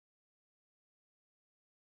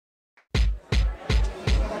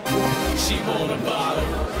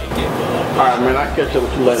Alright, man, I'll catch up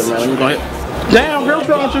with you later, man. Let me go ahead. Damn, girl, what's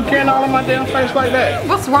wrong with you carrying all in my damn face like that?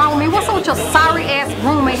 What's wrong with me? What's up with your sorry ass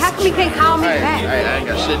roommate? How come he can't call me back? Hey, I ain't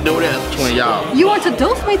got shit to do with that between y'all. You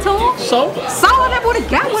introduced me to him. So? That would have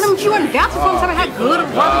got with him if you hadn't vouched for him, telling how good a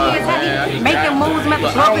brother he is, how he making moves, about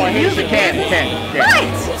the brother he music. Candy. Right.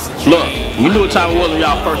 Look, you knew what time it was when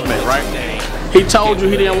y'all first met, right? He told you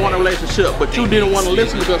he didn't want a relationship, but you didn't want to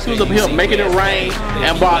listen because he was up here making it rain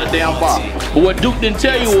and bar the damn bar. But what Duke didn't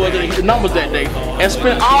tell you was that he hit the numbers that day and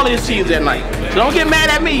spent all his cheese that night. So don't get mad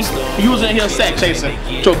at me. You was in here sack chasing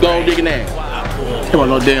your gold digging ass. Come on,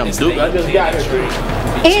 no damn Duke. I just got here.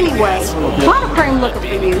 Anyway, buttercream looking for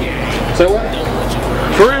you. Say what?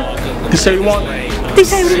 For real? You say you want? He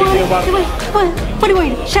say what you want? What do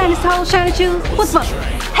you want? Shiny toes, shiny shoes? What's up?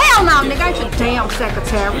 Hell no, nigga, I ain't your damn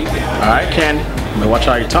secretary. Alright, Candy. But watch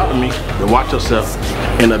how you talk to me. Then watch yourself.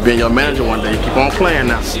 End up being your manager one day. Keep on playing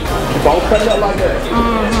now. Keep on playing up like that.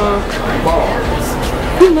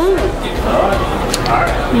 You know.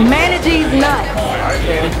 Alright. Manage these nuts. Alright,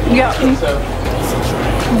 Candy. Yeah.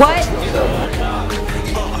 What?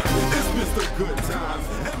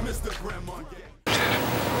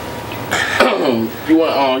 You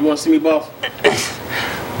want to see me, boss?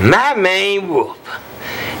 My main whoop,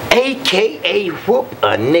 AKA whoop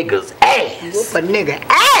a nigga's ass. Whoop a nigga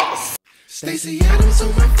ass. Stacey Adams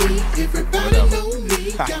on my feet, everybody know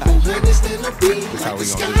me. Got more honey than a bee, like the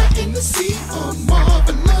sky and the sea. Oh,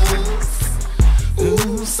 marvelous,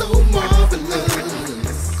 ooh, so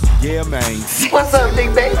marvelous. Yeah, man. What's up,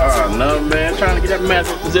 big baby? Oh, no, man. Trying to get that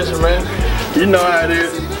master position, man. You know how it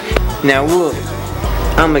is. Now, whoop,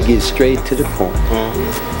 I'ma get straight to the point.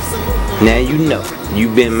 Now you know,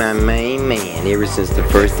 you've been my main man ever since the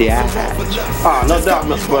first day I hired you. Oh, no doubt,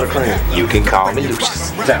 Mr. Buttercream. You can call me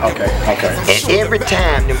Luscious. Okay. And every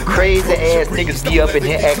time them crazy ass niggas be up in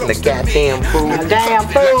here acting a goddamn fool,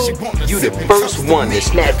 you the first one to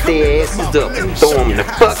snatch their asses up and throw them the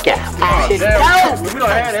fuck out. We don't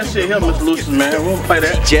have that shit here, Mr. Luscious, man. We don't play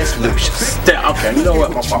that. Just Luscious. Okay, you know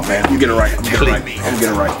what? My fault, man. I'm getting it right. I'm getting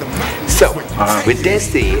it right. So, with that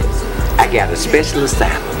said, I got a special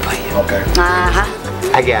assignment for you. Okay.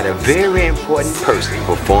 I got a very important person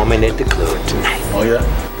performing at the club tonight. Oh, yeah?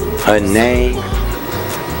 Her name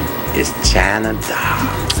is China Doll.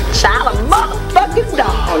 China motherfucking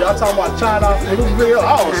dog. Oh, y'all talking about China?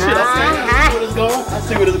 Oh, shit. I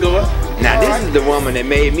see where this is going. Now, this is the woman that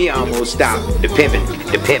made me almost stop the pimping.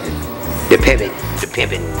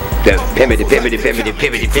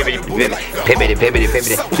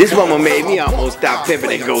 This woman made me almost stop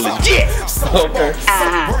pimping and go legit. Okay.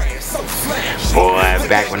 Boy,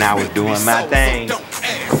 back when I was doing my thing,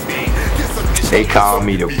 they called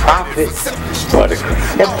me the Prophet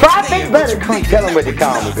Buttercream. The Prophet Buttercream. Tell them what they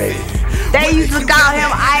call me, baby. They used to call him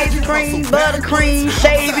ice cream, buttercream,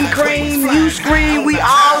 shaving cream. You scream, we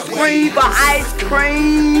all scream for ice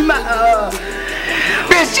cream.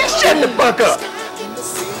 Bitch, just shut the fuck up.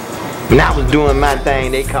 When I was doing my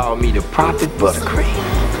thing, they called me the Prophet Buttercream.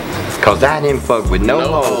 Cause I didn't fuck with no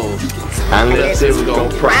hoes unless it was gonna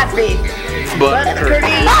profit.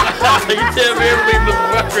 Buttercream. You tell me everything, Mr.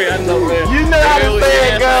 Buttercream. I know, man. You know how the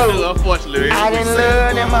saying goes. Unfortunately. I didn't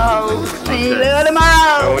love them hoes. Love them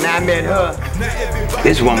all. But when I met her,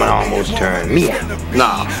 this woman almost turned me out.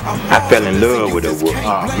 Nah. I fell in love with her whoop.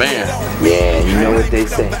 Oh, man. Yeah, you know what they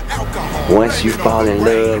say. Once you fall in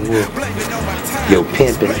love with your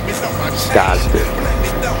pimping starts to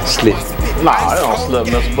slip. Nah, it don't slip,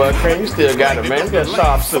 Mr. Buttercream. You still got it, man. You got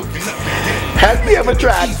sharp suit. Have you ever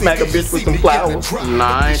tried to smack a bitch with some flowers?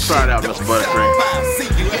 Nah, I ain't tried out, Mr. Buttercream.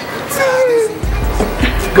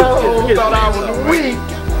 Girls thought I was weak.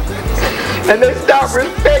 And they stopped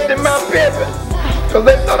respecting my pimping. Cause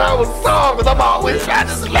they thought I was soft, cause I'm always trying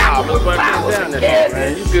to slap them with flowers.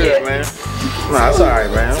 Man, you good, man. Nah, it's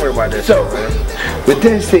alright, man. Don't worry about that So, shit, man. with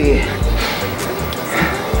that said,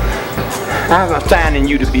 I'm assigning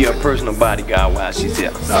you to be her personal bodyguard while she's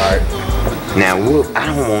here. Alright. Now, whoop, I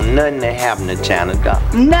don't want nothing to happen to China Doll.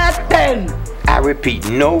 Nothing. I repeat,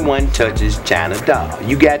 no one touches China Doll.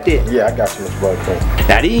 You got that? Yeah, I got you, Mr. Buttercream.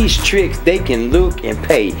 Now, these tricks, they can look and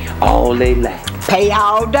pay all they like. Pay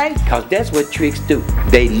all day. Cause that's what tricks do.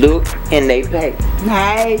 They look and they pay.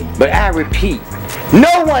 Hey. But I repeat,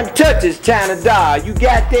 no one touches China Doll. You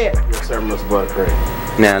got that? Yes, sir, Mr.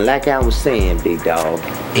 Buttercream. Now, like I was saying, big dog,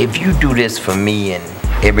 if you do this for me and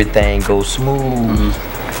everything goes smooth,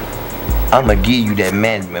 I'ma give you that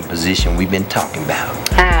management position we've been talking about.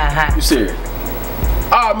 You serious?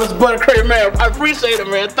 Oh, Mr. Buttercream, man, I appreciate it,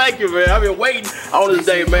 man. Thank you, man. I've been waiting on this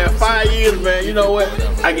day, man. 5 years, man. You know what?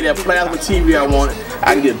 I can get that plasma TV I wanted.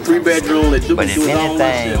 I can get a 3-bedroom. But if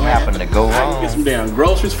anything happen to go I can wrong, get some damn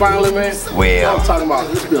groceries finally, man. Well, I'm talking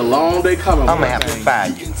about this been a long day coming. I'm gonna have to fire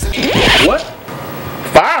you. What?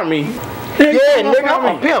 Fire me? Yeah, nigga,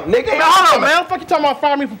 I'm a pimp, nigga. Hey, hold on, man. What the fuck you talking about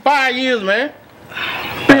fire me for 5 years, man?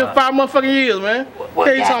 Been here 5 motherfucking years, man. What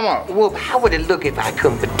are you talking about? Well, how would it look if I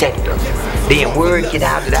couldn't protect her? Then word get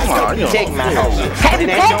out that I couldn't protect my hoe. Can't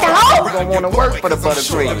protect the hoe? Gonna wanna work for the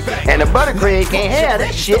buttercream, and the buttercream can't have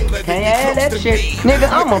that shit. Can't have that shit. Nigga,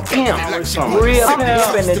 I'm a pimp. Real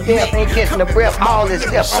pimp, and the death ain't catching the breath. All this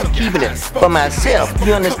stuff, I'm keeping it for myself.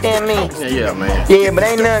 You understand me? Yeah, man. Yeah, but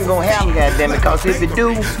ain't nothing gonna happen, goddamn it. Cause if it do,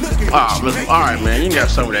 alright, man. You ain't got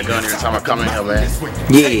something with that gun every time I come in here, man.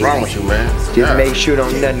 yeah. What's wrong with you, man? Just make sure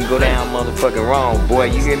don't nothing go down motherfucking wrong, boy.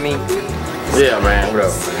 You hear me? Yeah, man. What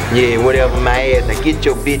up? Yeah, whatever my ass. Now get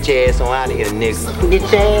your bitch ass on out of here, nigga. Get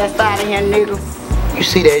your ass out of here, nigga. You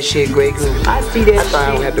see that shit, Grey Goose? I see that I thought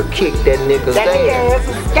I would have to kick that nigga's That nigga ass. ass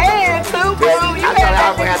is scared too, bro. I thought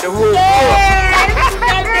I would have to rule.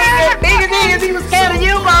 That nigga, big as he was scared of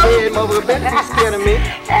you, bro. Yeah, motherfucker, better be scared of me.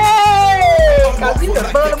 Hey, cause you the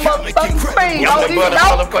butter motherfucking cream. I'm Oh, the you butter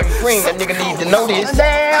know? motherfucking cream. That nigga need to know this.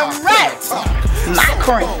 Damn right. My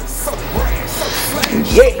cream.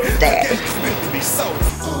 Yeah, daddy. So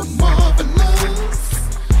marvelous.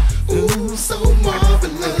 Ooh, so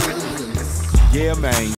marvelous. Yeah, man.